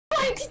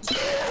trying to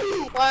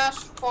do? Slash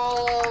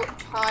follow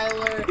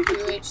Tyler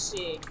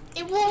UHC.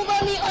 It won't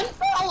let me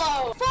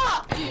unfollow.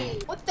 Fuck!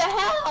 What the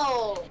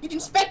hell? You can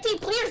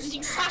spectate players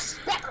using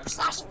 /spec or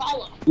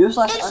 /follow. You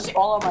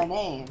 /unfollow my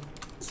name.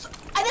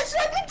 That's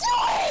what I've been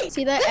doing!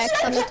 See that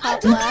X on the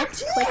top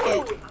left? Click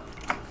it.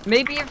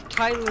 Maybe if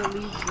Tyler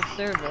leaves the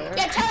server.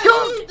 Yeah,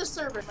 Tyler, leave the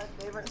server. My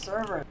favorite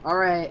server.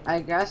 Alright, I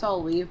guess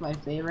I'll leave my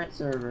favorite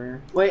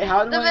server. Wait,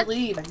 how do I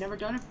leave? I've never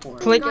done it before.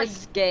 Click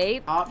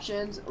escape.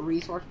 Options,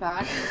 resource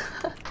pack.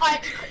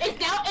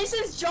 It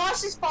says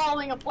Josh is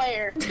following a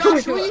player.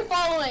 Josh, who are you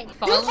following?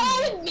 You're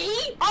following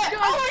me? Oh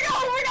my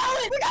god,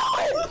 we're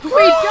going!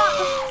 Wait,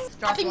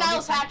 Josh! I think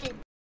Niall's hacking.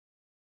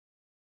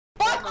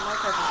 What?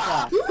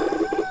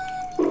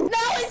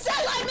 No, it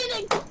says I'm in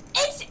a...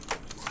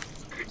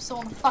 I'm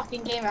still in the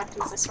fucking game after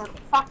this, I swear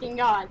to fucking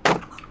god.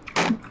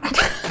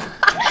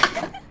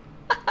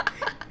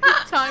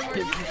 Time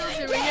we're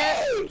still doing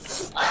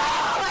it. Oh,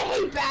 I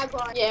hate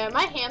backlog. Yeah,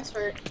 my hands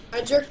hurt.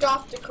 I jerked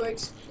off to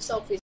quig's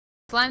selfies.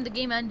 Slime, the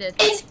game ended.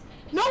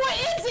 No,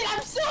 it isn't!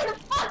 I'm still in the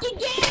fucking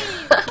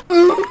game!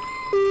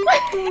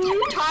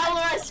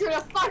 Tyler, I swear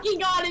to fucking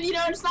god if you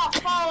don't stop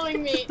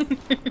following me.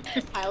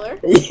 Tyler?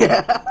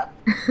 Yeah.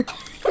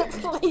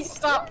 Please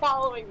stop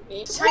following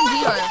me. Time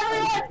Why is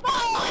everyone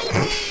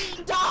following me?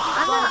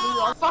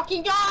 Stop!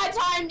 Fucking god,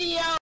 Time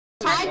Dio!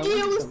 Time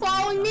Dio was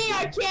following me,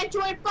 I can't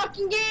join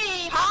fucking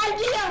game! Time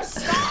Dio,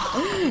 stop!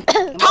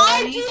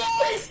 Time Dio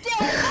is still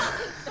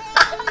fucking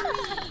following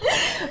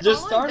me!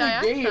 Just start a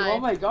game, oh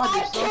my god,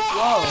 you're so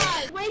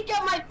slow. Wake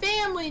up my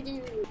family,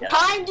 dude!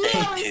 Time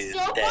Dio is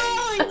still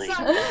following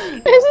someone!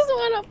 I just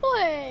wanna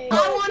play. I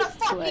wanna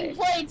fucking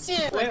play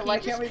too! Wait, why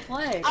can't we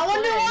play? I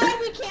wonder why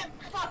we can't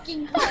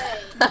fucking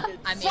play!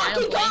 I mean, I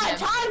don't blame him.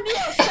 Time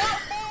Dio, stop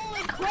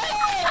following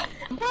Craig!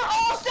 We're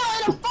all still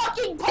in a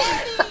fucking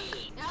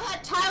party! Now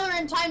that Tyler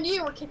and Time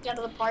Dio were kicked out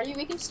of the party,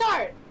 we can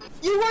start.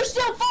 You were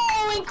still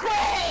following Craig!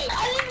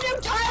 I didn't even know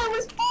Tyler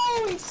was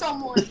following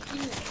someone!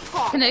 Jesus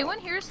fuck. Can anyone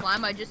hear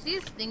Slime? I just see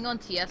his thing on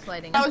TS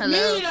lighting. That was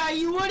me,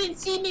 you wouldn't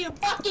see me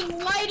fucking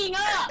lighting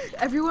up!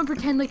 Everyone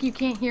pretend like you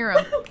can't hear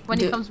him when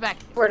he comes back.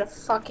 Swear to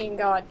fucking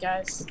god,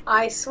 guys.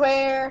 I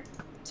swear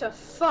to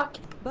fuck.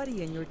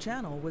 Buddy in your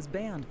channel was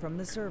banned from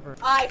the server.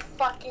 I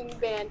fucking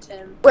banned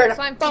him. Swear to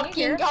Slime, can you fucking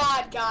hear?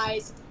 god,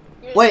 guys.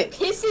 You're Wait.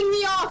 just pissing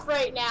me off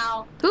right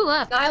now. Who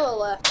left? Nyla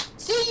left.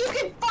 See, you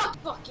can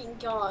fucking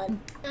god.